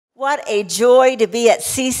What a joy to be at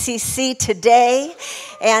CCC today,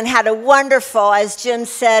 and had a wonderful, as Jen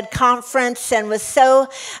said, conference, and was so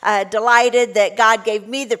delighted that God gave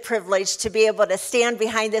me the privilege to be able to stand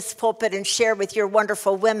behind this pulpit and share with your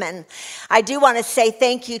wonderful women. I do want to say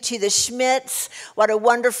thank you to the Schmidts. What a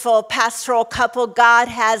wonderful pastoral couple God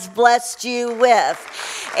has blessed you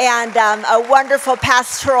with, and a wonderful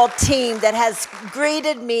pastoral team that has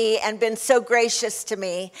greeted me and been so gracious to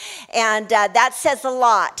me, and that says a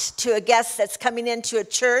lot to a guest that's coming into a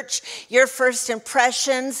church. Your first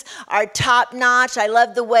impressions are top-notch. I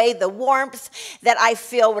love the way, the warmth that I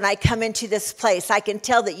feel when I come into this place. I can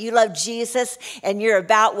tell that you love Jesus and you're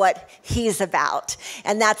about what he's about,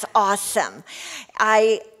 and that's awesome.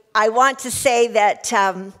 I want to say that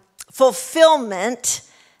fulfillment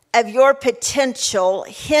of your potential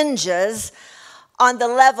hinges on the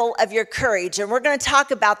level of your courage. And we're going to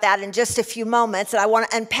talk about that in just a few moments, and I want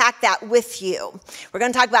to unpack that with you. We're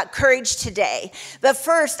going to talk about courage today. But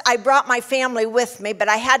first, I brought my family with me, but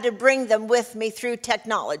I had to bring them with me through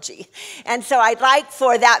technology. And so I'd like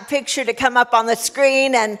for that picture to come up on the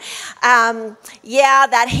screen. And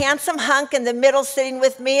that handsome hunk in the middle sitting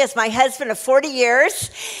with me is my husband of 40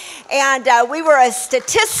 years. And we were a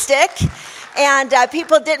statistic. And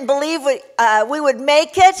people didn't believe we would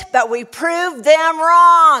make it, but we proved them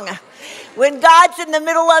wrong. When God's in the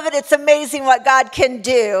middle of it, it's amazing what God can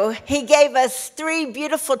do. He gave us 3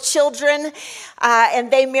 beautiful children, and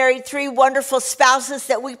they married 3 wonderful spouses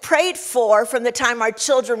that we prayed for from the time our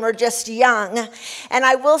children were just young. And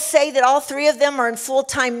I will say that all 3 of them are in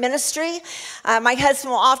full-time ministry. My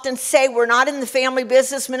husband will often say, we're not in the family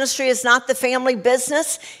business. Ministry is not the family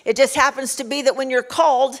business. It just happens to be that when you're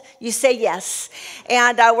called, you say yes.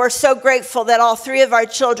 And we're so grateful that all 3 of our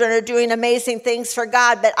children are doing amazing things for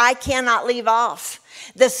God, but I cannot leave off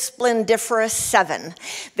the splendiferous 7,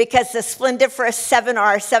 because the splendiferous 7 are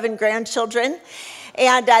our 7 grandchildren,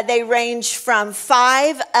 and they range from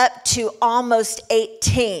 5 up to almost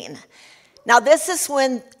 18. Now this is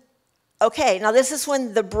when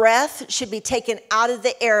the breath should be taken out of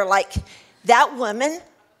the air. Like, that woman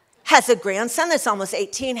has a grandson that's almost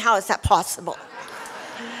 18. How is that possible?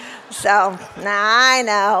 So, I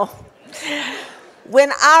know.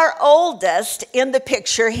 When our oldest, in the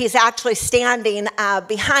picture, he's actually standing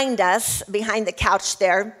behind us, behind the couch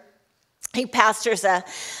there. He pastors a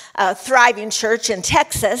thriving church in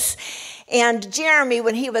Texas. And Jeremy,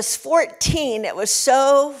 when he was 14, it was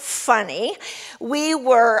so funny. We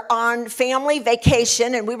were on family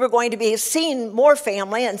vacation, and we were going to be seeing more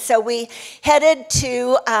family. And so we headed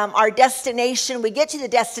to our destination. We get to the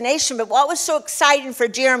destination, but what was so exciting for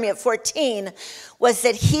Jeremy at 14 was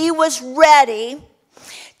that he was ready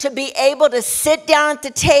to be able to sit down at the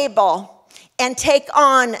table and take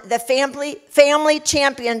on the family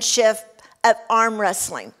championship of arm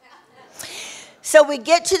wrestling. So we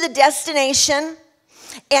get to the destination,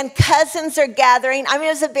 and cousins are gathering. I mean,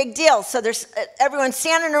 it was a big deal. So there's everyone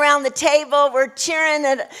standing around the table. We're cheering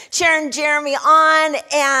Jeremy on,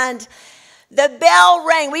 and the bell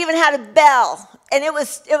rang. We even had a bell, and it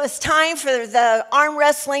was time for the arm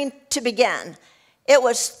wrestling to begin. It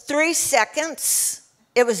was 3 seconds.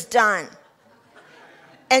 It was done.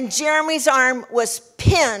 And Jeremy's arm was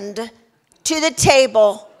pinned to the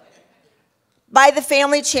table by the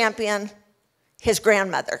family champion, his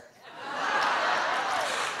grandmother.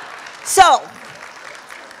 So,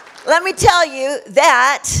 let me tell you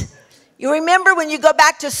that you remember when you go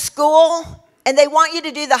back to school and they want you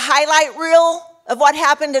to do the highlight reel of what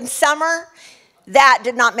happened in summer? That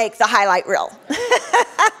did not make the highlight reel.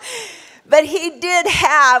 But he did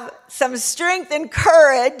have some strength and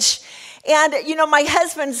courage. And, my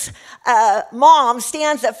husband's mom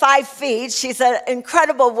stands at 5 feet. She's an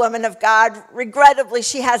incredible woman of God. Regrettably,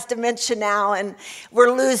 she has dementia now, and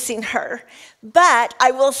we're losing her. But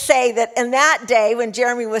I will say that in that day, when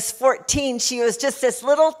Jeremy was 14, she was just this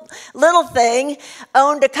little thing,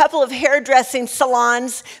 owned a couple of hairdressing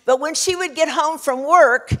salons. But when she would get home from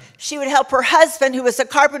work, she would help her husband, who was a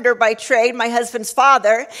carpenter by trade, my husband's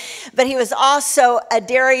father, but he was also a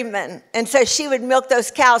dairyman. And so she would milk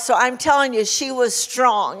those cows. So I'm telling you, she was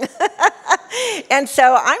strong. And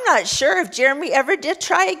so I'm not sure if Jeremy ever did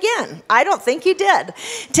try again. I don't think he did.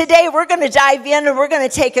 Today, we're going to dive in, and we're going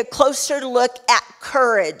to take a closer look at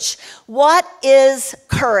courage. What is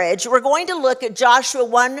courage? We're going to look at Joshua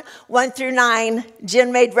 1 through 9.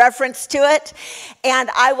 Jen made reference to it. And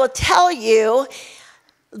I will tell you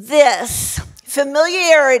this: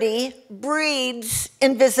 familiarity breeds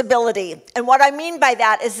invisibility. And what I mean by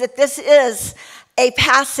that is that this is a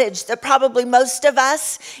passage that probably most of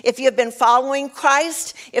us, if you have been following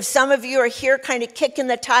Christ, if some of you are here kind of kicking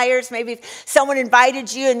the tires, maybe if someone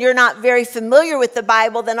invited you and you're not very familiar with the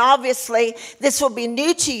Bible, then obviously this will be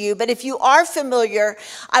new to you. But if you are familiar,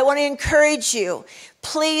 I want to encourage you.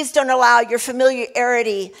 Please don't allow your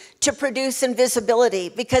familiarity to produce invisibility,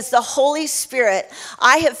 because the Holy Spirit,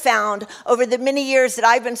 I have found over the many years that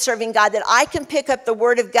I've been serving God, that I can pick up the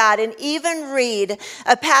Word of God and even read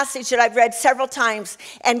a passage that I've read several times,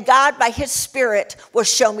 and God, by His Spirit, will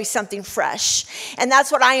show me something fresh. And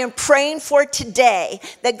that's what I am praying for today,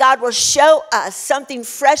 that God will show us something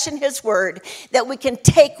fresh in His Word that we can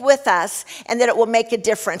take with us and that it will make a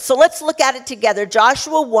difference. So let's look at it together.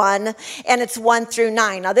 Joshua 1, and it's 1 through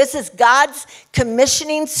 9. Now, this is God's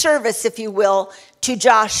commissioning service, if you will, to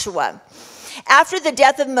Joshua. After the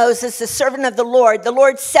death of Moses, the servant of the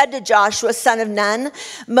Lord said to Joshua, son of Nun,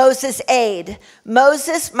 Moses' aide,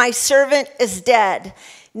 Moses, my servant, is dead.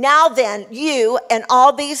 Now then, you and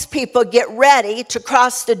all these people get ready to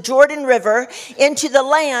cross the Jordan River into the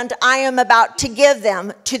land I am about to give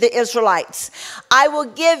them to the Israelites. I will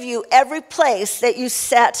give you every place that you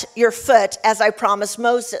set your foot, as I promised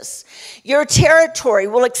Moses. Your territory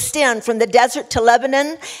will extend from the desert to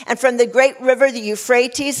Lebanon, and from the great river, the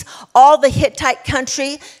Euphrates, all the Hittite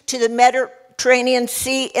country to the Mediterranean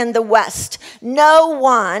Sea in the west. No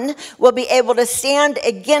one will be able to stand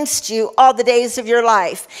against you all the days of your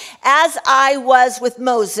life. As I was with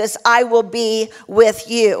Moses, I will be with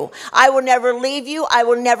you. I will never leave you. I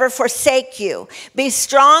will never forsake you. Be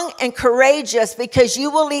strong and courageous, because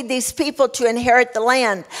you will lead these people to inherit the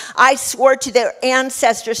land I swore to their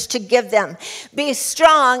ancestors to give them. Be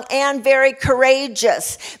strong and very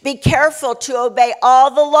courageous. Be careful to obey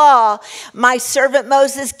all the law my servant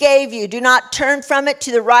Moses gave you. Do not turn from it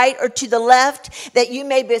to the right or to the left, that you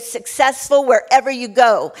may be successful wherever you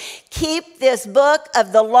go. Keep this book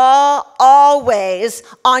of the law always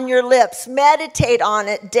on your lips. Meditate on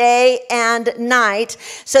it day and night,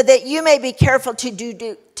 so that you may be careful to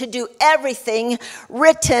do everything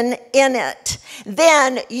written in it.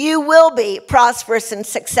 Then you will be prosperous and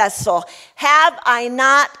successful. Have I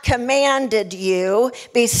not commanded you?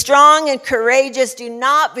 Be strong and courageous. Do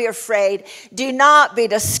not be afraid. Do not be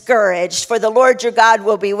discouraged, for the Lord your God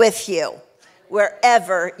will be with you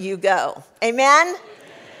wherever you go. Amen?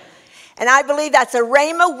 And I believe that's a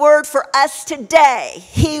rhema word for us today.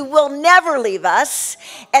 He will never leave us.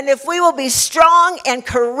 And if we will be strong and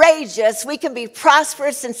courageous, we can be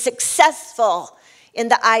prosperous and successful in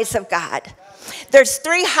the eyes of God. There's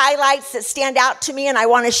 3 highlights that stand out to me, and I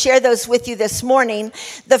want to share those with you this morning.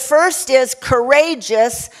 The first is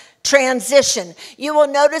courageous transition. You will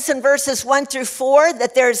notice in verses 1 through 4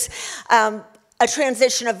 that there's a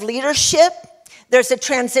transition of leadership. There's a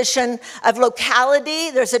transition of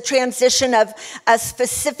locality. There's a transition of a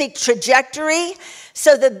specific trajectory.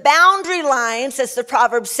 So the boundary lines, as the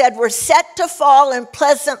proverb said, were set to fall in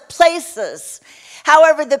pleasant places.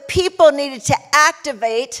 However, the people needed to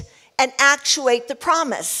activate and actuate the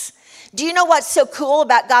promise. Do you know what's so cool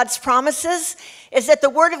about God's promises? Is that the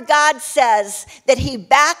Word of God says that He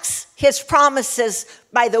backs His promises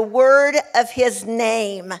by the word of His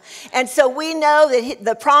name. And so we know that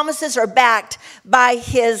the promises are backed by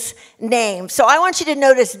His name. So I want you to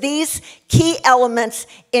notice these key elements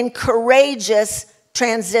in courageous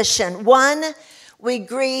transition. 1, we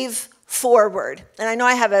grieve forward. And I know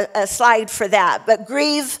I have a slide for that, but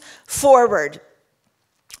grieve forward.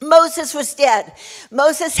 Moses was dead.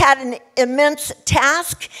 Moses had an immense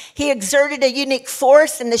task. He exerted a unique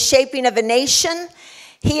force in the shaping of a nation.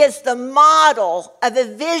 He is the model of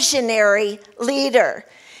a visionary leader.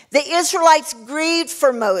 The Israelites grieved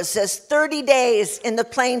for Moses 30 days in the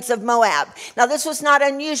plains of Moab. Now, this was not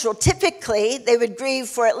unusual. Typically, they would grieve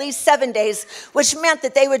for at least 7 days, which meant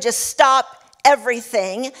that they would just stop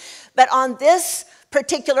everything. But on this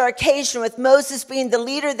particular occasion, with Moses being the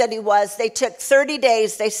leader that he was, they took 30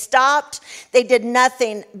 days. They stopped. They did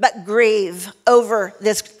nothing but grieve over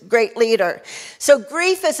this great leader. So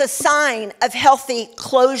grief is a sign of healthy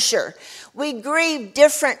closure. We grieve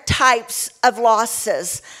different types of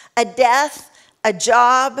losses: a death, a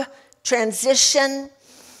job, transition.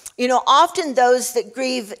 You know, often those that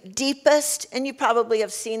grieve deepest, and you probably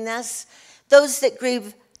have seen this, those that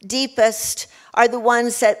grieve deepest are the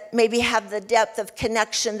ones that maybe have the depth of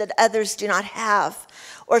connection that others do not have,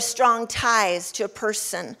 or strong ties to a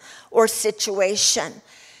person or situation.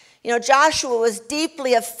 You know, Joshua was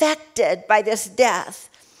deeply affected by this death,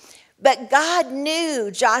 but God knew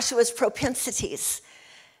Joshua's propensities.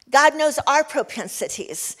 God knows our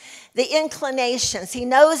propensities, the inclinations. He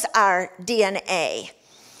knows our DNA.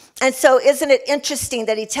 And so isn't it interesting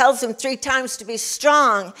that he tells him 3 times to be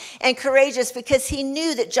strong and courageous, because he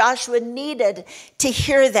knew that Joshua needed to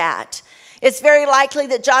hear that. It's very likely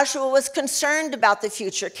that Joshua was concerned about the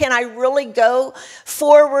future. Can I really go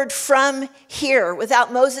forward from here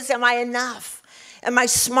without Moses? Am I enough? Am I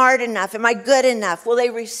smart enough? Am I good enough? Will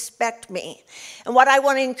they respect me? And what I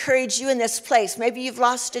want to encourage you in this place, maybe you've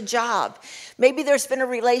lost a job. Maybe there's been a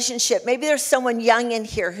relationship. Maybe there's someone young in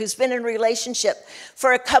here who's been in a relationship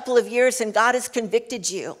for a couple of years and God has convicted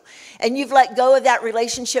you. And you've let go of that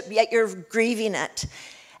relationship, yet you're grieving it.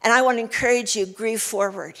 And I want to encourage you, grieve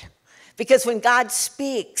forward. Because when God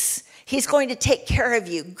speaks, he's going to take care of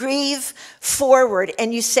you. Grieve forward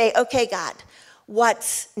and you say, okay, God,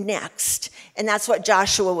 what's next? And that's what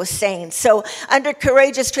Joshua was saying. So under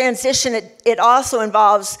courageous transition, it also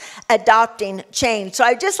involves adopting change. So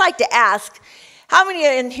I'd just like to ask, how many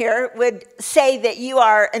in here would say that you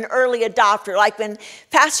are an early adopter? Like when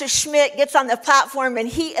Pastor Schmidt gets on the platform and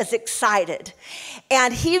he is excited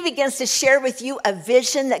and he begins to share with you a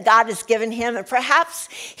vision that God has given him, and perhaps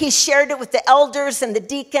he shared it with the elders and the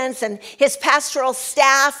deacons and his pastoral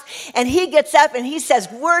staff, and he gets up and he says,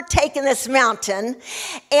 we're taking this mountain,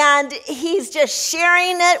 and he's just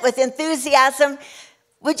sharing it with enthusiasm.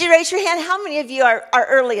 Would you raise your hand? How many of you are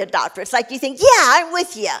early adopters? Like you think, yeah, I'm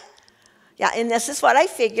with you. Yeah, and this is what I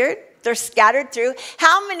figured. They're scattered through.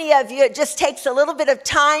 How many of you, it just takes a little bit of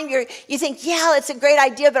time, you think, yeah, it's a great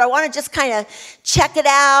idea, but I want to just kind of check it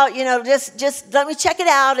out, just let me check it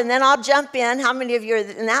out, and then I'll jump in. How many of you are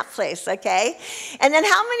in that place, okay? And then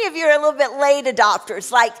how many of you are a little bit late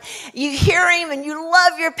adopters? Like you hear him and you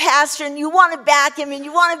love your pastor and you want to back him and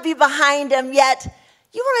you want to be behind him, yet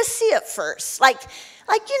you want to see it first. Like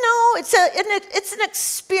it's an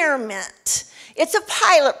experiment. It's a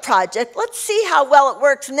pilot project. Let's see how well it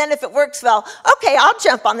works. And then if it works well, okay, I'll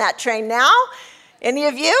jump on that train now. Any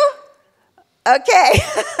of you? Okay.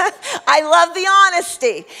 I love the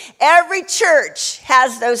honesty. Every church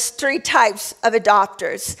has those 3 types of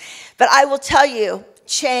adopters. But I will tell you,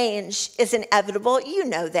 change is inevitable. You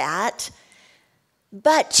know that.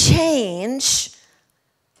 But change,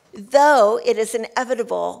 though it is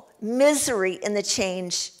inevitable, misery in the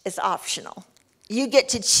change is optional. You get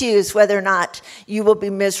to choose whether or not you will be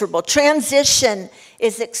miserable. Transition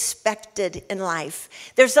is expected in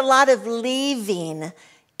life. There's a lot of leaving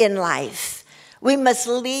in life. We must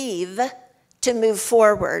leave to move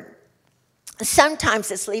forward.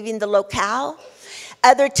 Sometimes it's leaving the locale.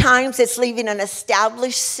 Other times it's leaving an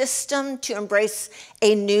established system to embrace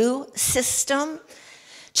a new system.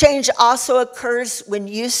 Change also occurs when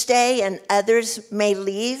you stay and others may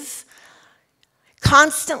leave.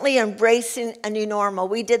 Constantly embracing a new normal.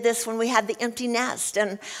 We did this when we had the empty nest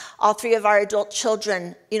and all 3 of our adult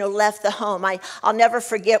children, left the home. I'll never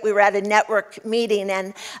forget, we were at a network meeting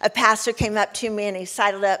and a pastor came up to me and he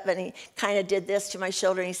sidled up and he kind of did this to my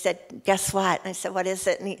shoulder and he said, guess what? And I said, what is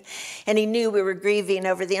it? And he knew we were grieving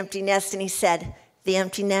over the empty nest and he said, the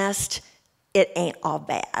empty nest, it ain't all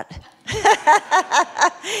bad.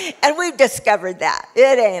 And we've discovered that.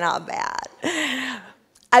 It ain't all bad.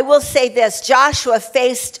 I will say this, Joshua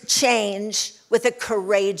faced change with a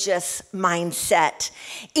courageous mindset.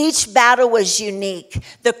 Each battle was unique.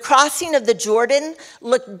 The crossing of the Jordan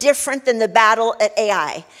looked different than the battle at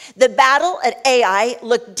Ai. The battle at Ai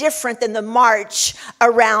looked different than the march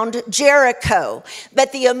around Jericho.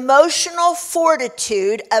 But the emotional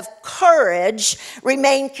fortitude of courage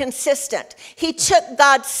remained consistent. He took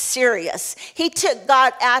God serious. He took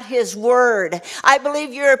God at his word. I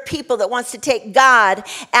believe you're a people that wants to take God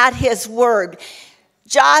at his word.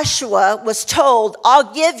 Joshua was told,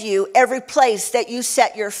 I'll give you every place that you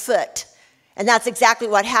set your foot. And that's exactly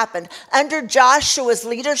what happened. Under Joshua's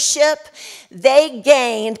leadership, they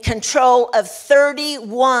gained control of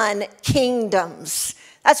 31 kingdoms.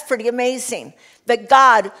 That's pretty amazing. But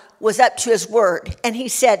God was up to his word. And he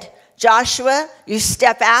said, Joshua, you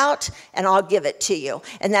step out and I'll give it to you.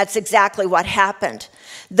 And that's exactly what happened.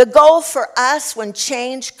 The goal for us when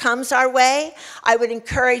change comes our way, I would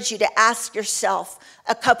encourage you to ask yourself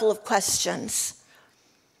a couple of questions.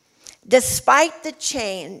 Despite the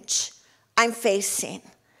change I'm facing,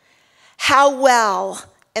 how well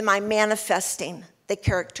am I manifesting the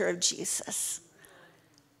character of Jesus?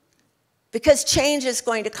 Because change is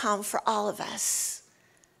going to come for all of us.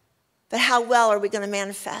 But how well are we going to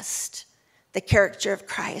manifest the character of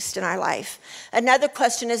Christ in our life? Another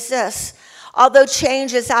question is this. Although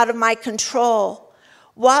change is out of my control,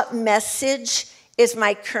 what message is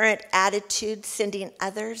my current attitude sending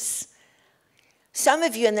others? Some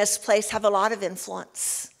of you in this place have a lot of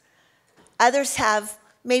influence. Others have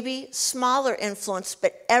maybe smaller influence,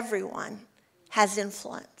 but everyone has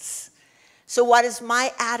influence. So what is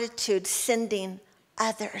my attitude sending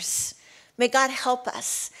others? May God help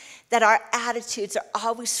us that our attitudes are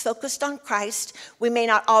always focused on Christ. We may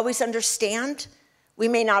not always understand. We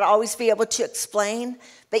may not always be able to explain,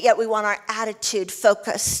 but yet we want our attitude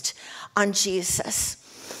focused on Jesus.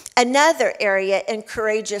 Another area in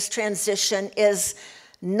courageous transition is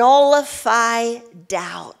nullify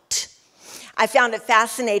doubt. I found it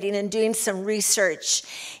fascinating in doing some research.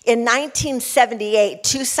 In 1978,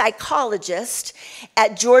 two psychologists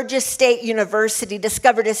at Georgia State University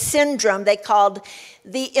discovered a syndrome they called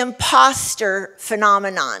the imposter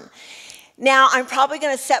phenomenon. Now, I'm probably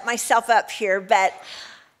going to set myself up here, but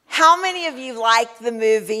how many of you like the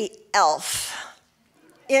movie Elf?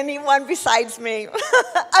 Anyone besides me?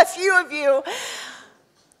 A few of you.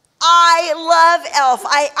 I love Elf.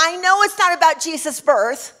 I know it's not about Jesus'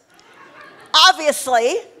 birth.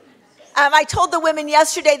 Obviously, I told the women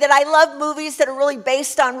yesterday that I love movies that are really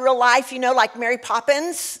based on real life, like Mary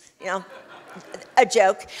Poppins, a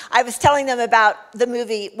joke. I was telling them about the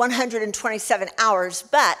movie 127 Hours,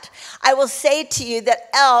 but I will say to you that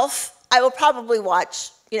Elf, I will probably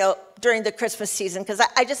watch, during the Christmas season because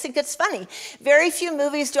I just think it's funny. Very few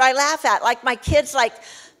movies do I laugh at. Like my kids like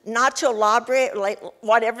Nacho Libre, like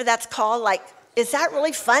whatever that's called, like, is that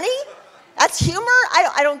really funny? That's humor?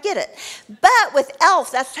 I don't get it. But with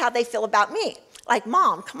Elf, that's how they feel about me. Like,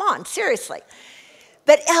 Mom, come on, seriously.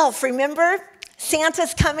 But Elf, remember?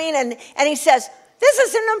 Santa's coming and he says, this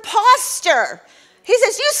is an imposter. He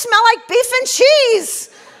says, you smell like beef and cheese.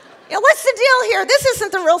 What's the deal here? This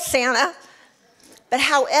isn't the real Santa. But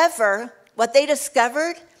however, what they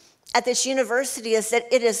discovered at this university is that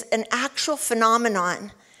it is an actual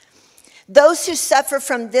phenomenon. Those who suffer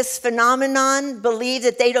from this phenomenon believe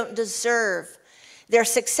that they don't deserve their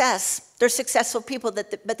success. They're successful people,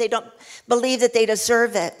 but they don't believe that they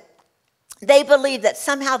deserve it. They believe that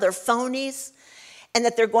somehow they're phonies and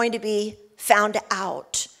that they're going to be found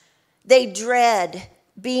out. They dread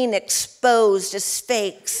being exposed as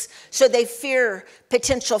fakes, so they fear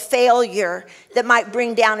potential failure that might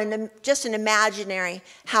bring down just an imaginary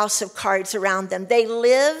house of cards around them. They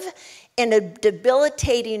live in a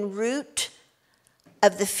debilitating root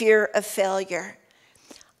of the fear of failure.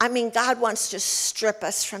 God wants to strip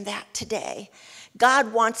us from that today.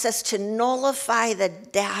 God wants us to nullify the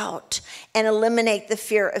doubt and eliminate the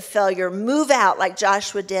fear of failure. Move out like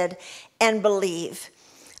Joshua did and believe.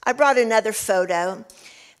 I brought another photo.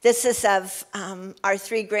 This is of our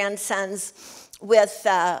three grandsons with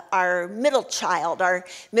our middle child. Our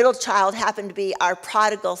middle child happened to be our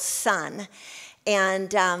prodigal son.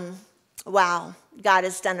 And wow, God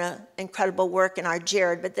has done an incredible work in our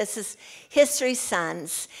Jared. But this is his three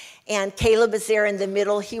sons. And Caleb is there in the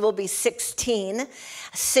middle. He will be 16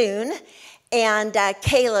 soon. And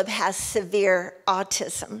Caleb has severe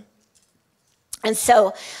autism. And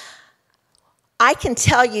so I can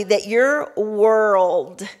tell you that your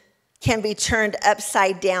world can be turned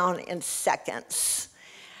upside down in seconds.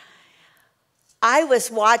 I was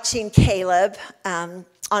watching Caleb on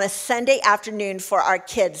a Sunday afternoon for our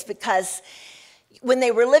kids because when they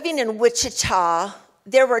were living in Wichita,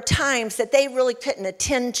 there were times that they really couldn't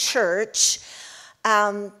attend church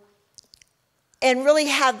and really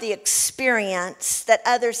have the experience that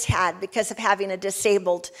others had because of having a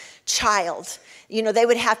disabled child. They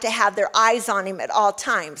would have to have their eyes on him at all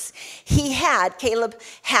times. Caleb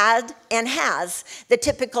had and has the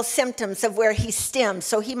typical symptoms of where he stims.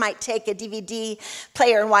 So he might take a DVD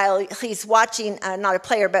player and while he's watching, not a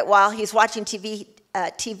player, but while he's watching TV,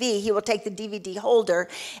 he will take the DVD holder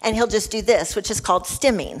and he'll just do this, which is called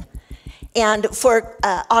stimming. And for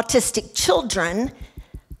autistic children,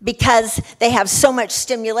 because they have so much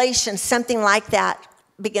stimulation, something like that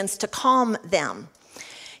begins to calm them.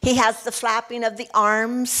 He has the flapping of the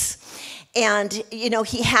arms, and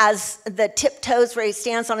he has the tiptoes where he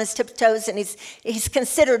stands on his tiptoes, and he's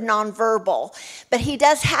considered nonverbal. But he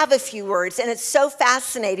does have a few words, and it's so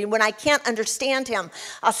fascinating. When I can't understand him,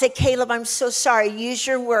 I'll say, Caleb, I'm so sorry, use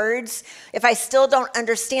your words. If I still don't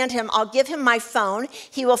understand him, I'll give him my phone.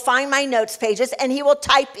 He will find my notes pages, and he will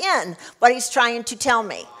type in what he's trying to tell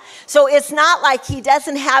me. So it's not like he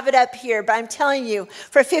doesn't have it up here, but I'm telling you,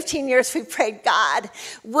 for 15 years we prayed, God,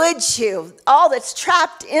 would you, all that's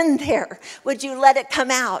trapped in there, would you let it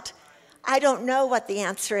come out? I don't know what the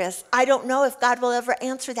answer is. I don't know if God will ever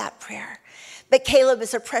answer that prayer. But Caleb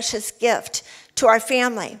is a precious gift to our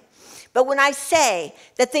family. But when I say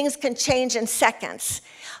that things can change in seconds,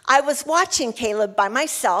 I was watching Caleb by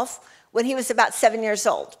myself when he was about 7 years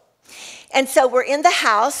old. And so we're in the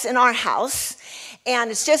house, in our house,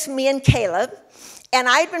 and it's just me and Caleb. And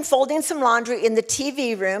I'd been folding some laundry in the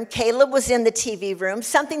TV room. Caleb was in the TV room.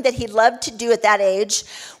 Something that he loved to do at that age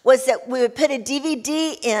was that we would put a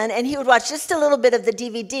DVD in, and he would watch just a little bit of the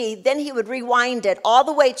DVD. Then he would rewind it all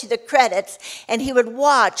the way to the credits, and he would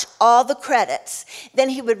watch all the credits. Then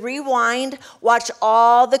he would rewind, watch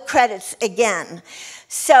all the credits again.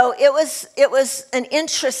 So it was an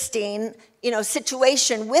interesting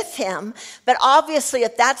situation with him, but obviously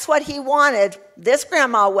if that's what he wanted, this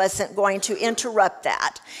grandma wasn't going to interrupt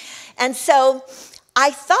that. And so I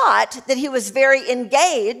thought that he was very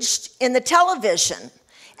engaged in the television.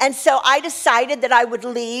 And so I decided that I would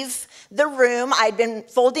leave the room. I'd been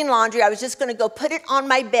folding laundry. I was just going to go put it on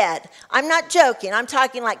my bed. I'm not joking. I'm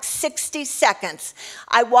talking like 60 seconds.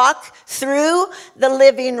 I walk through the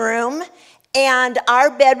living room, and our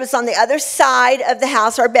bed was on the other side of the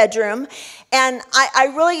house, our bedroom. And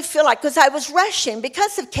I really feel like, because I was rushing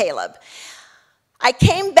because of Caleb. I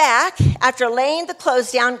came back after laying the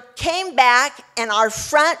clothes down, came back, and our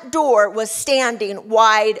front door was standing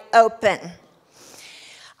wide open.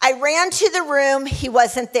 I ran to the room. He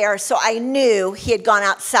wasn't there, so I knew he had gone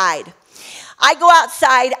outside. I go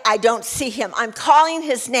outside, I don't see him. I'm calling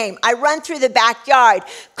his name. I run through the backyard,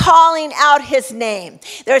 calling out his name.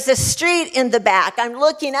 There's a street in the back. I'm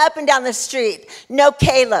looking up and down the street. No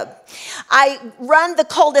Caleb. I run the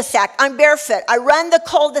cul-de-sac. I'm barefoot. I run the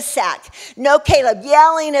cul-de-sac. No Caleb.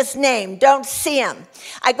 Yelling his name. Don't see him.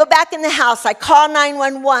 I go back in the house. I call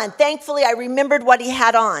 911. Thankfully, I remembered what he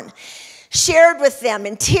had on. Shared with them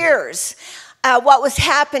in tears what was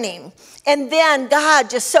happening. And then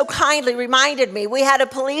God just so kindly reminded me, we had a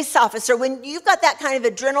police officer. When you've got that kind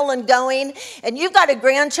of adrenaline going and you've got a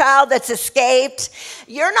grandchild that's escaped,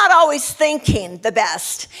 you're not always thinking the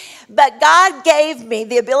best. But God gave me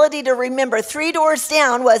the ability to remember 3 doors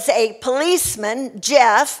down was a policeman,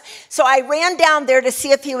 Jeff. So I ran down there to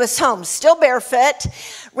see if he was home, still barefoot.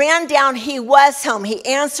 Ran down, he was home. He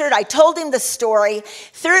answered, I told him the story.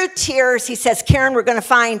 Through tears, he says, Karen, we're going to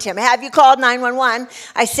find him. Have you called 911?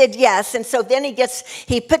 I said, yes. And so then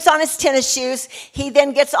he puts on his tennis shoes. He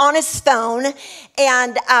then gets on his phone,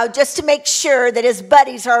 and just to make sure that his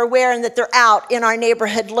buddies are aware and that they're out in our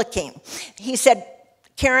neighborhood looking. He said,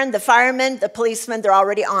 Karen, the firemen, the policemen, they're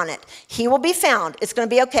already on it. He will be found. It's going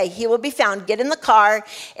to be okay. He will be found. Get in the car,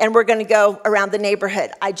 and we're going to go around the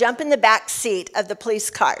neighborhood. I jump in the back seat of the police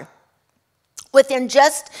car. Within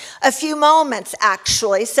just a few moments,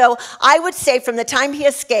 actually. So I would say from the time he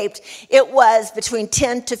escaped, it was between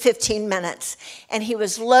 10 to 15 minutes. And he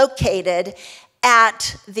was located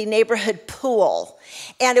at the neighborhood pool.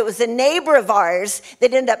 And it was a neighbor of ours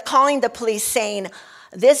that ended up calling the police saying,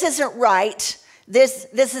 this isn't right. This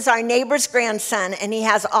is our neighbor's grandson, and he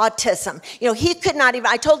has autism. He could not even,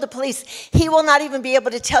 I told the police, he will not even be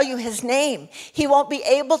able to tell you his name. He won't be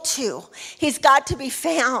able to. He's got to be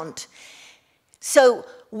found. So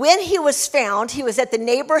when he was found, he was at the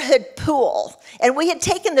neighborhood pool, and we had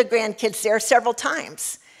taken the grandkids there several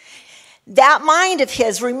times. That mind of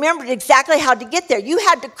his remembered exactly how to get there. You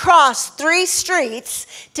had to cross 3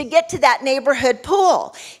 streets to get to that neighborhood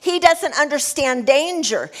pool. He doesn't understand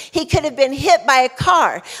danger. He could have been hit by a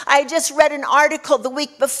car. I just read an article the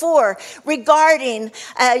week before regarding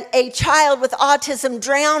a child with autism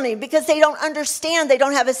drowning because they don't understand. They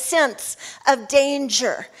don't have a sense of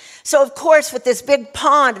danger. So, of course, with this big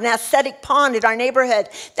pond, an aesthetic pond in our neighborhood,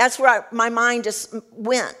 that's where my mind just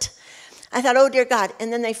went. I thought, oh, dear God.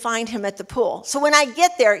 And then they find him at the pool. So when I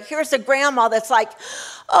get there, here's a grandma that's like,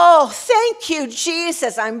 oh, thank you,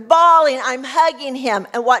 Jesus. I'm bawling. I'm hugging him.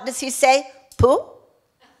 And what does he say? Pool?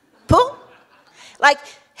 Pool? Like,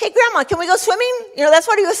 hey, Grandma, can we go swimming? That's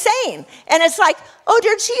what he was saying. And it's like, oh,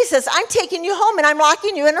 dear Jesus, I'm taking you home and I'm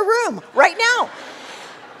locking you in a room right now.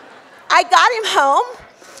 I got him home.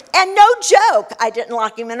 And no joke, I didn't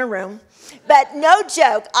lock him in a room, but no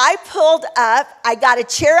joke, I pulled up, I got a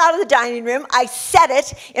chair out of the dining room, I set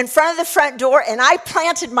it in front of the front door, and I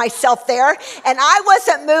planted myself there, and I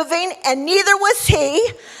wasn't moving, and neither was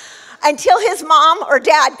he, until his mom or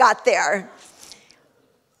dad got there.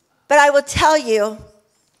 But I will tell you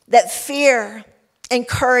that fear and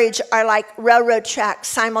courage are like railroad tracks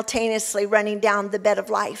simultaneously running down the bed of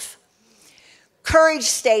life. Courage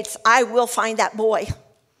states, I will find that boy.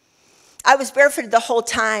 I was barefooted the whole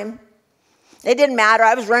time. It didn't matter.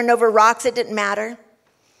 I was running over rocks. It didn't matter.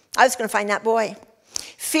 I was going to find that boy.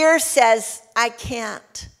 Fear says, I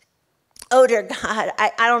can't. Oh, dear God,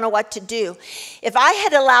 I don't know what to do. If I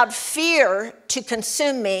had allowed fear to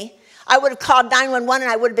consume me, I would have called 911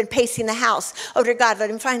 and I would have been pacing the house. Oh, dear God, let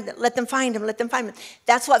them find him. Let them find him.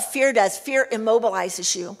 That's what fear does. Fear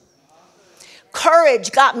immobilizes you.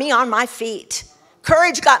 Courage got me on my feet.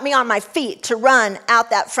 Courage got me on my feet to run out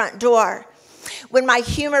that front door. When my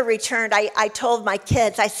humor returned, I told my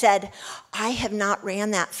kids, I said, I have not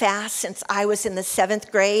ran that fast since I was in the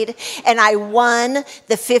 7th grade, and I won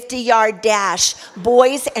the 50-yard dash,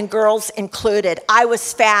 boys and girls included. I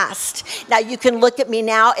was fast. Now you can look at me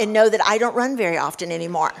now and know that I don't run very often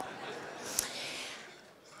anymore.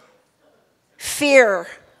 Fear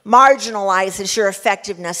marginalizes your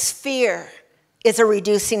effectiveness. Fear is a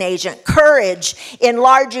reducing agent. Courage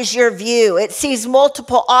enlarges your view. It sees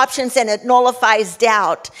multiple options and it nullifies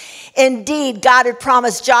doubt. Indeed, God had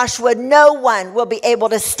promised Joshua, no one will be able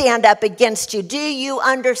to stand up against you. Do you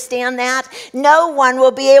understand that? No one will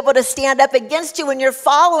be able to stand up against you when you're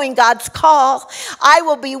following God's call. I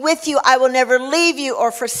will be with you. I will never leave you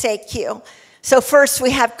or forsake you. So first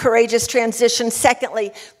we have courageous transition.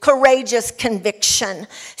 Secondly, courageous conviction.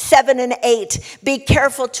 7 and 8, be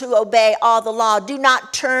careful to obey all the law. Do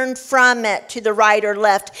not turn from it to the right or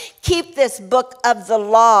left. Keep this book of the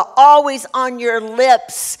law always on your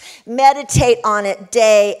lips. Meditate on it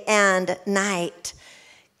day and night.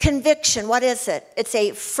 Conviction, what is it? It's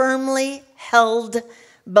a firmly held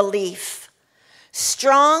belief.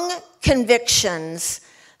 Strong convictions,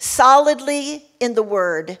 solidly in the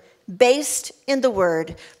Word, based in the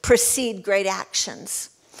Word, precede great actions.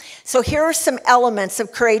 So here are some elements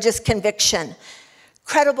of courageous conviction.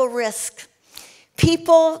 Credible risk.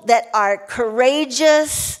 People that are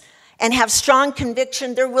courageous and have strong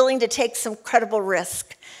conviction, they're willing to take some credible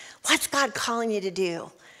risk. What's God calling you to do?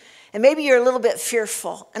 And maybe you're a little bit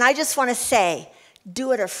fearful. And I just want to say,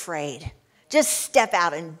 do it afraid. Just step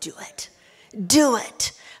out and do it. Do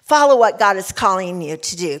it. Follow what God is calling you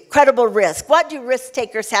to do. Credible risk. What do risk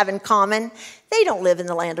takers have in common? They don't live in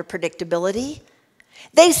the land of predictability.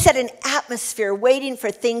 They set an atmosphere waiting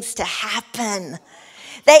for things to happen.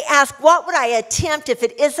 They ask, what would I attempt if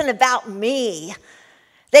it isn't about me?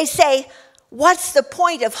 They say, what's the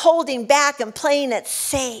point of holding back and playing it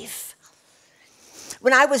safe?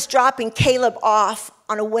 When I was dropping Caleb off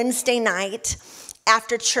on a Wednesday night,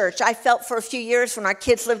 after church, I felt for a few years when our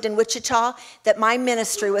kids lived in Wichita that my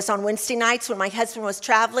ministry was on Wednesday nights when my husband was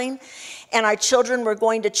traveling and our children were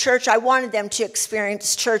going to church. I wanted them to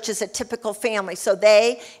experience church as a typical family. So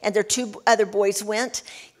they and their 2 other boys went.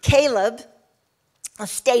 Caleb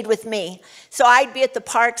stayed with me. So I'd be at the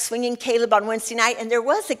park swinging Caleb on Wednesday night, and there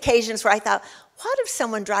was occasions where I thought, what if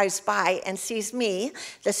someone drives by and sees me,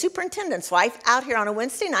 the superintendent's wife, out here on a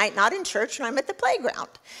Wednesday night, not in church, and I'm at the playground?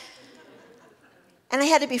 And I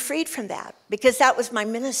had to be freed from that because that was my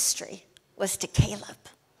ministry, was to Caleb.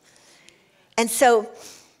 And so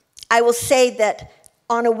I will say that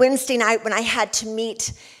on a Wednesday night when I had to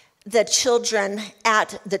meet the children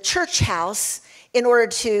at the church house in order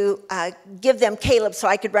to give them Caleb so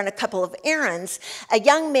I could run a couple of errands, a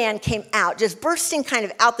young man came out, just bursting kind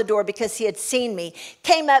of out the door because he had seen me,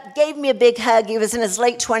 came up, gave me a big hug. He was in his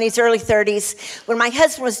late 20s, early 30s. When my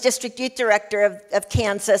husband was district youth director of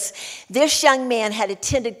Kansas, this young man had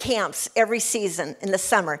attended camps every season in the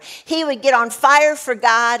summer. He would get on fire for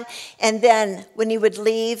God, and then when he would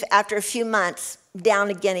leave after a few months, down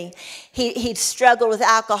again. He'd struggled with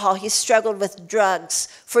alcohol. He struggled with drugs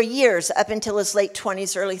for years up until his late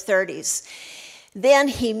 20s, early 30s. Then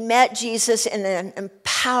he met Jesus in an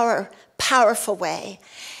powerful way.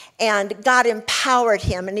 And God empowered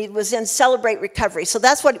him, and he was in Celebrate Recovery. So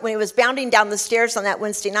that's what, when he was bounding down the stairs on that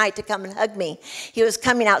Wednesday night to come and hug me, he was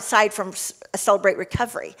coming outside from Celebrate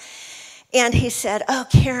Recovery. And he said, oh,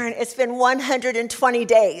 Karen, it's been 120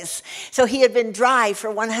 days. So he had been dry for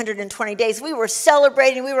 120 days. We were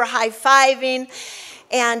celebrating. We were high-fiving.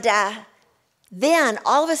 And then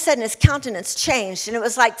all of a sudden his countenance changed. And it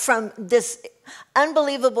was like from this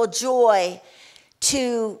unbelievable joy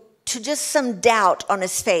to just some doubt on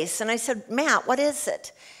his face. And I said, Matt, what is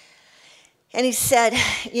it? And he said,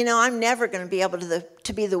 you know, I'm never going to be able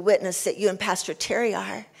to be the witness that you and Pastor Terry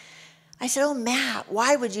are. I said, oh, Matt,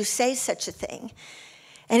 why would you say such a thing?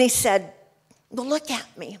 And he said, well, look at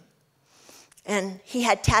me. And he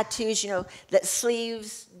had tattoos, you know, that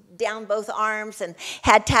sleeves down both arms, and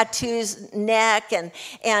had tattoos neck and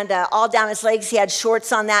all down his legs. He had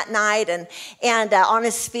shorts on that night, and on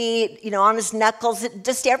his feet, you know, on his knuckles,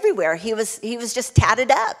 just everywhere. He was just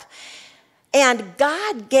tatted up. And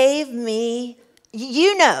God gave me,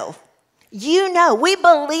 you know, we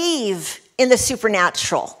believe in the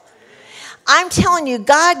supernatural. I'm telling you,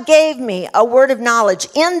 God gave me a word of knowledge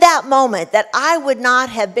in that moment that I would not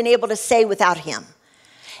have been able to say without him.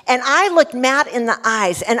 And I looked Matt in the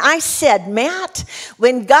eyes and I said, Matt,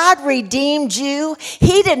 when God redeemed you,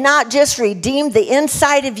 he did not just redeem the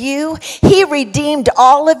inside of you, he redeemed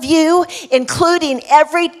all of you, including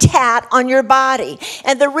every tat on your body.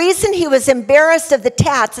 And the reason he was embarrassed of the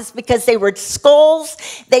tats is because they were skulls,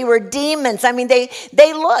 they were demons. I mean, they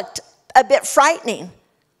looked a bit frightening.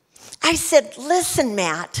 I said, listen,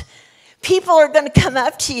 Matt, people are going to come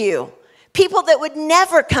up to you. People that would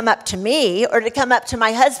never come up to me or to come up to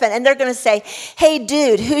my husband, and they're going to say, hey,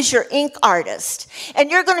 dude, who's your ink artist? And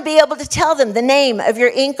you're going to be able to tell them the name of your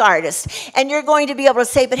ink artist. And you're going to be able to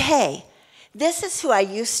say, but hey, this is who I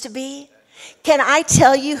used to be. Can I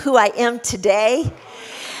tell you who I am today? And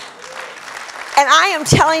I am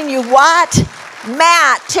telling you what,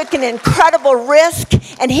 Matt took an incredible risk,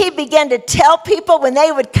 and he began to tell people when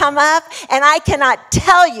they would come up, and I cannot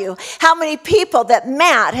tell you how many people that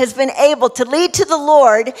Matt has been able to lead to the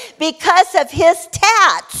Lord because of his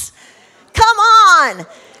tats. Come on.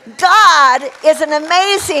 God is an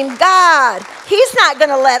amazing God. He's not going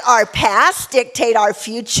to let our past dictate our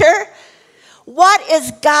future. What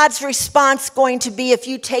is God's response going to be if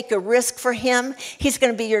you take a risk for him? He's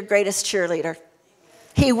going to be your greatest cheerleader.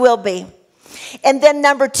 He will be. And then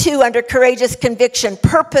number 2, under courageous conviction,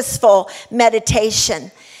 purposeful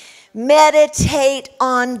meditation. Meditate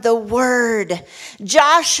on the word.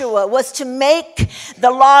 Joshua was to make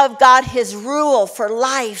the law of God his rule for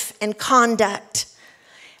life and conduct.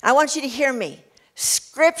 I want you to hear me.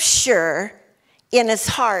 Scripture in his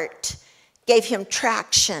heart gave him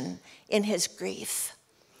traction in his grief.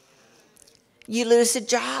 You lose a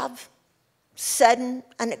job, sudden,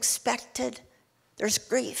 unexpected, there's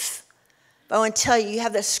grief. But I want to tell you, you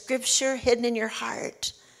have the scripture hidden in your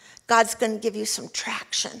heart. God's going to give you some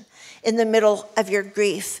traction in the middle of your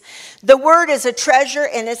grief. The word is a treasure,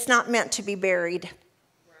 and it's not meant to be buried.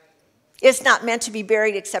 It's not meant to be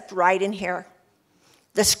buried except right in here.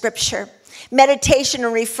 The scripture. Meditation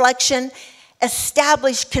and reflection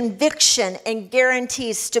establish conviction and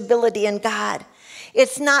guarantees stability in God.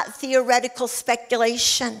 It's not theoretical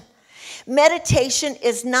speculation. Meditation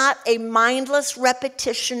is not a mindless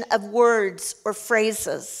repetition of words or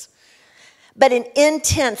phrases, but an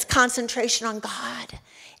intense concentration on God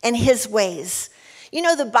and his ways. You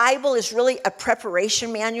know, the Bible is really a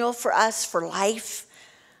preparation manual for us for life.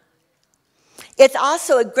 It's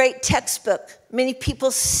also a great textbook. Many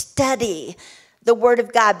people study the Word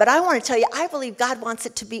of God, but I want to tell you, I believe God wants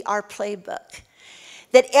it to be our playbook.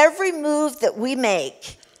 That every move that we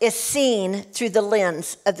make is seen through the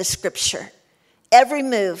lens of the scripture. Every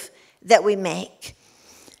move that we make.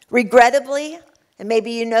 Regrettably, and maybe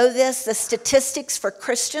you know this, the statistics for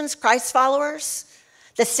Christians, Christ followers,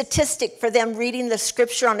 the statistic for them reading the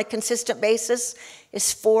scripture on a consistent basis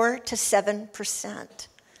is 4 to 7%.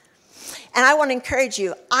 And I want to encourage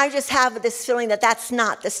you, I just have this feeling that that's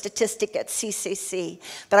not the statistic at CCC.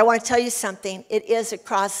 But I want to tell you something. It is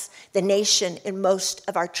across the nation in most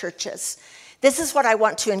of our churches. This is what I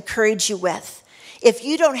want to encourage you with. If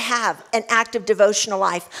you don't have an active devotional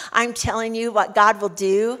life, I'm telling you what God will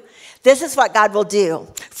do. This is what God will do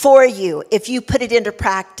for you if you put it into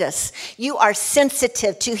practice. You are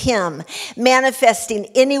sensitive to him, manifesting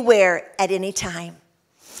anywhere at any time.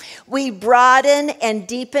 We broaden and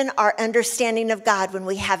deepen our understanding of God when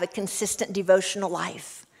we have a consistent devotional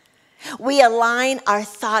life. We align our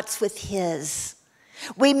thoughts with his.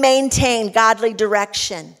 We maintain godly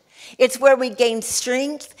direction. It's where we gain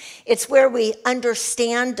strength. It's where we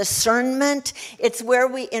understand discernment. It's where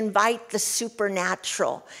we invite the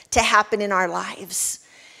supernatural to happen in our lives.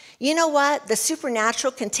 You know what? The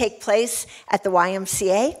supernatural can take place at the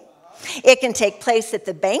YMCA. It can take place at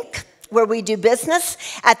the bank where we do business,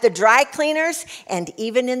 at the dry cleaners, and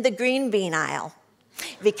even in the green bean aisle,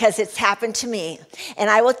 because it's happened to me. And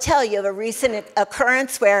I will tell you of a recent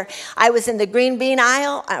occurrence where I was in the green bean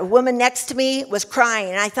aisle, a woman next to me was crying,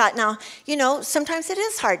 and I thought, now, you know, sometimes it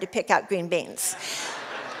is hard to pick out green beans.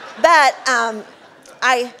 But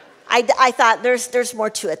I thought there's more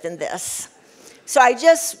to it than this. So I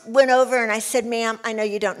just went over and I said, ma'am, I know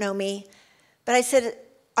you don't know me, but I said,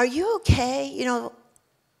 are you okay? You know,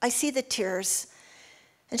 I see the tears.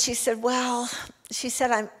 And she said, well, she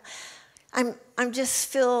said, I just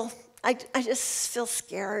feel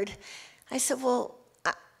scared. I said, well,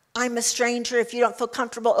 I'm a stranger. If you don't feel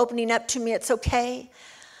comfortable opening up to me, it's okay.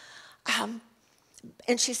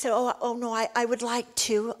 And she said, oh no, I would like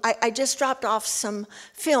to. I just dropped off some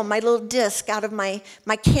film, my little disc out of my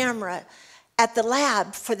camera at the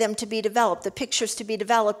lab for them to be developed, the pictures to be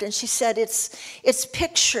developed. And she said, it's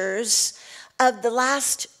pictures of the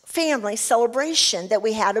last family celebration that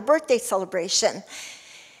we had, a birthday celebration.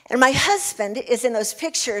 And my husband is in those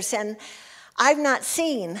pictures, and I've not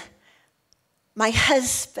seen my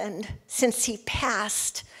husband since he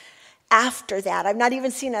passed. After that, I've not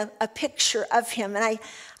even seen a picture of him, and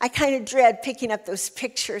I kind of dread picking up those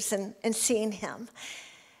pictures and seeing him.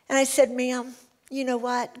 And I said, ma'am, you know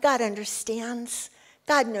what? God understands.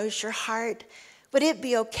 God knows your heart. Would it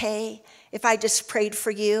be okay if I just prayed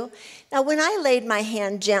for you? Now, when I laid my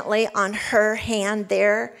hand gently on her hand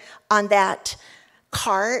there on that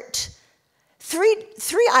cart,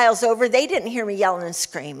 three aisles over, they didn't hear me yelling and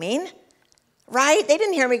screaming, right? They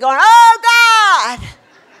didn't hear me going, oh, God,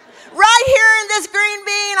 right here in this green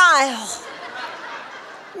bean aisle.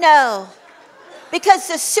 No, because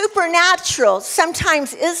the supernatural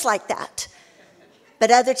sometimes is like that.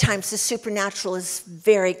 But other times the supernatural is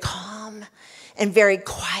very calm and very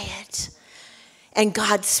quiet. And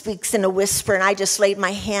God speaks in a whisper, and I just laid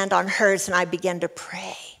my hand on hers and I began to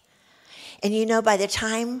pray. And you know, by the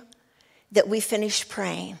time that we finished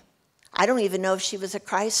praying, I don't even know if she was a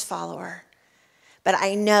Christ follower, but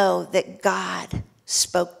I know that God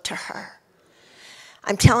spoke to her.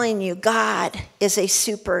 I'm telling you, God is a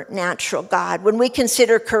supernatural God. When we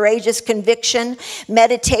consider courageous conviction,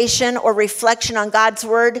 meditation, or reflection on God's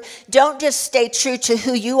word, don't just stay true to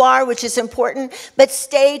who you are, which is important, but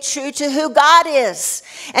stay true to who God is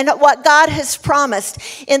and what God has promised.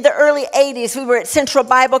 In the early 80s, we were at Central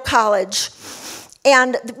Bible College,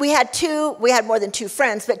 and we had more than two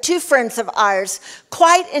friends, but two friends of ours,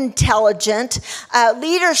 quite intelligent,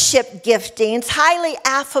 leadership giftings, highly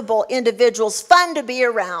affable individuals, fun to be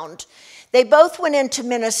around. They both went into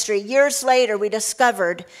ministry. Years later, we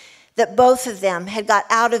discovered that both of them had got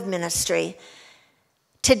out of ministry.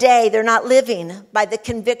 Today, they're not living by the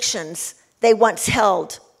convictions they once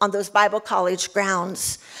held on those Bible college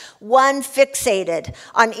grounds. One fixated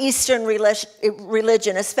on Eastern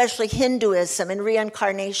religion, especially Hinduism and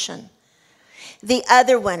reincarnation. The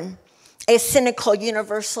other one, a cynical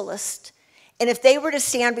universalist. And if they were to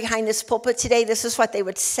stand behind this pulpit today, this is what they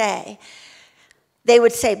would say. They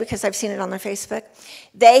would say, because I've seen it on their Facebook,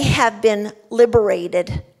 they have been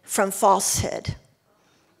liberated from falsehood.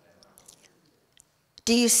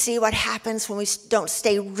 Do you see what happens when we don't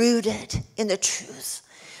stay rooted in the truth?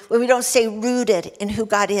 When we don't stay rooted in who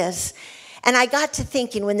God is? And I got to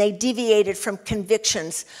thinking, when they deviated from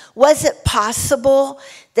convictions, was it possible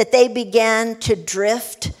that they began to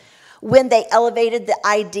drift when they elevated the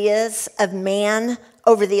ideas of man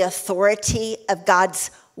over the authority of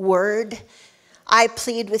God's word? I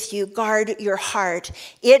plead with you, guard your heart.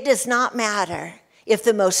 It does not matter if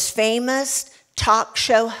the most famous talk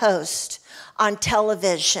show host on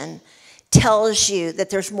television tells you that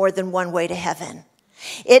there's more than one way to heaven.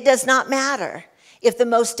 It does not matter if the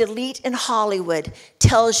most elite in Hollywood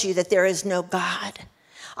tells you that there is no God.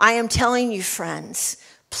 I am telling you, friends,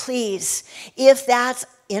 please, if that's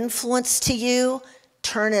influence to you,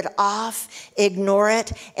 turn it off, ignore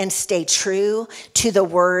it, and stay true to the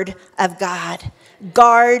word of God.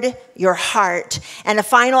 Guard your heart. And a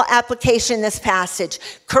final application in this passage,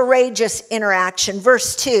 courageous interaction.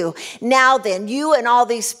 Verse 2, now then, you and all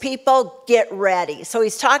these people get ready. So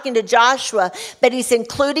he's talking to Joshua, but he's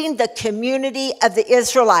including the community of the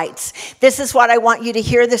Israelites. This is what I want you to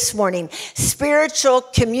hear this morning. Spiritual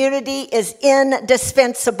community is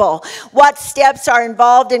indispensable. What steps are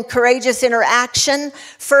involved in courageous interaction?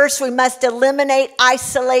 First, we must eliminate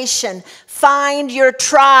isolation. Find your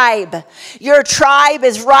tribe. Your tribe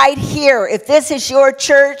is right here. If this is your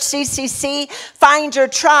church, CCC, find your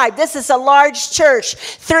tribe. This is a large church,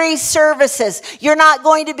 3 services. You're not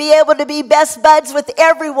going to be able to be best buds with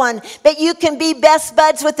everyone, but you can be best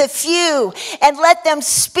buds with a few and let them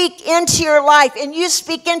speak into your life and you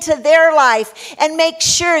speak into their life and make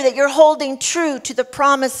sure that you're holding true to the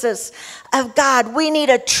promises of God. We need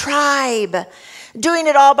a tribe. Doing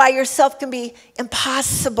it all by yourself can be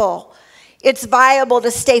impossible. It's viable to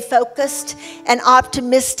stay focused and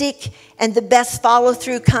optimistic, and the best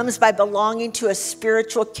follow-through comes by belonging to a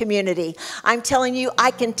spiritual community. I'm telling you, I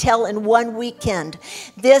can tell in one weekend,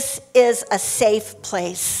 this is a safe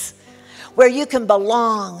place where you can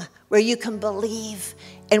belong, where you can believe,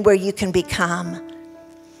 and where you can become.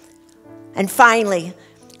 And finally,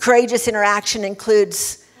 courageous interaction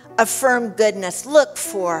includes affirm goodness. Look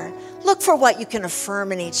for what you can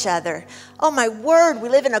affirm in each other. Oh my word, we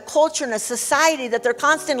live in a culture and a society that they're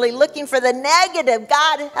constantly looking for the negative.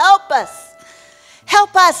 God, help us.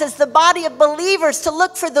 Help us as the body of believers to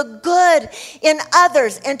look for the good in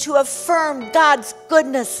others and to affirm God's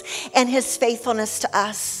goodness and his faithfulness to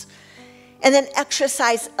us. And then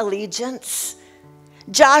exercise allegiance.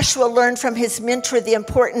 Joshua learned from his mentor the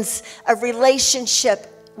importance of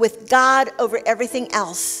relationship with God over everything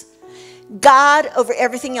else. God over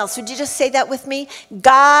everything else. Would you just say that with me?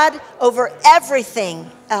 God over everything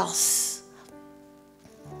else.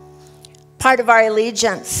 Part of our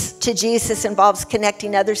allegiance to Jesus involves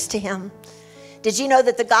connecting others to him. Did you know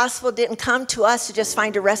that the gospel didn't come to us to just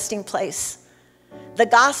find a resting place? The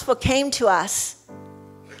gospel came to us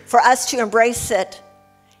for us to embrace it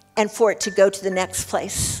and for it to go to the next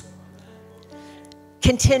place.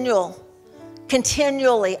 Continually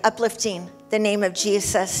uplifting the name of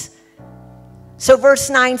Jesus. So verse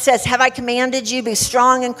 9 says, have I commanded you, be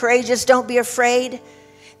strong and courageous, don't be afraid.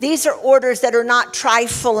 These are orders that are not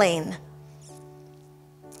trifling.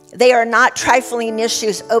 They are not trifling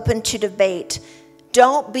issues open to debate.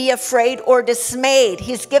 Don't be afraid or dismayed.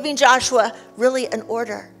 He's giving Joshua really an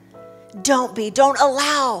order. Don't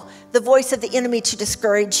allow the voice of the enemy to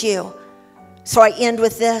discourage you. So I end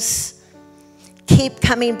with this. Keep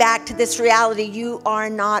coming back to this reality. You are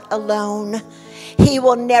not alone. He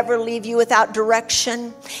will never leave you without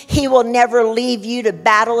direction. He will never leave you to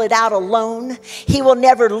battle it out alone. He will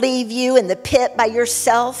never leave you in the pit by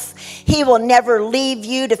yourself. He will never leave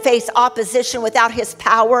you to face opposition without his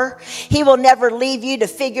power. He will never leave you to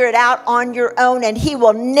figure it out on your own, and he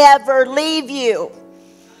will never leave you.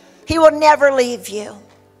 He will never leave you.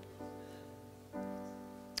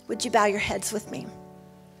 Would you bow your heads with me?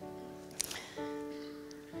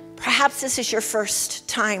 Perhaps this is your first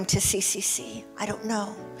time to CCC. I don't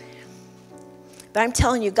know. But I'm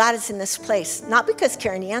telling you, God is in this place. Not because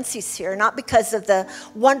Karen Yancey's here, not because of the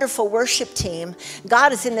wonderful worship team.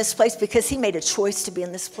 God is in this place because he made a choice to be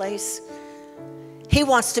in this place. He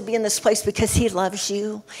wants to be in this place because he loves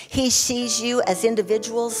you. He sees you as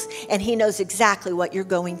individuals, and he knows exactly what you're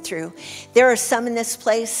going through. There are some in this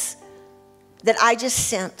place that I just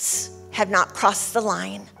sense have not crossed the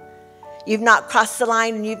line. You've not crossed the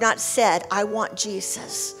line, and you've not said, I want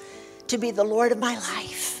Jesus to be the Lord of my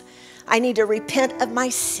life. I need to repent of my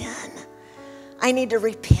sin. I need to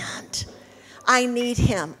repent. I need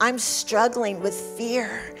him. I'm struggling with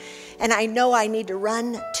fear, and I know I need to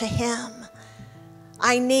run to him.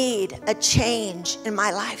 I need a change in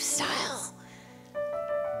my lifestyle.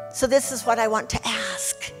 So this is what I want to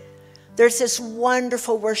ask. There's this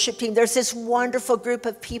wonderful worship team. There's this wonderful group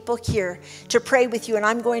of people here to pray with you, and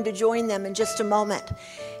I'm going to join them in just a moment.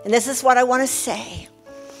 And this is what I want to say.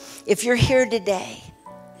 If you're here today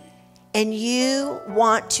and you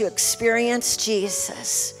want to experience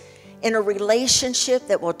Jesus in a relationship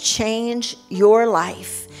that will change your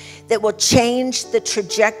life, that will change the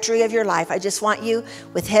trajectory of your life, I just want you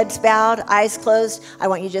with heads bowed, eyes closed, I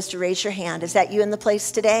want you just to raise your hand. Is that you in the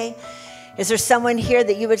place today? Is there someone here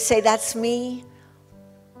that you would say, that's me?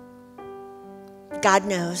 God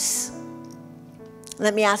knows.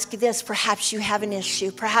 Let me ask you this. Perhaps you have an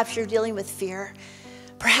issue. Perhaps you're dealing with fear.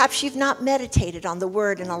 Perhaps you've not meditated on the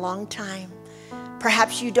word in a long time.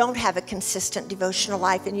 Perhaps you don't have a consistent devotional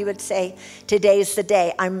life, and you would say, today's the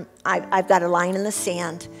day. I've got a line in the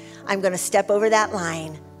sand. I'm going to step over that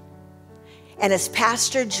line. And as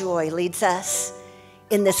Pastor Joy leads us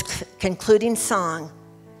in this concluding song,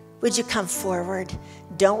 would you come forward?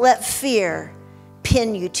 Don't let fear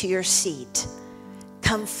pin you to your seat.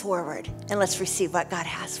 Come forward and let's receive what God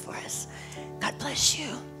has for us. God bless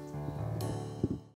you.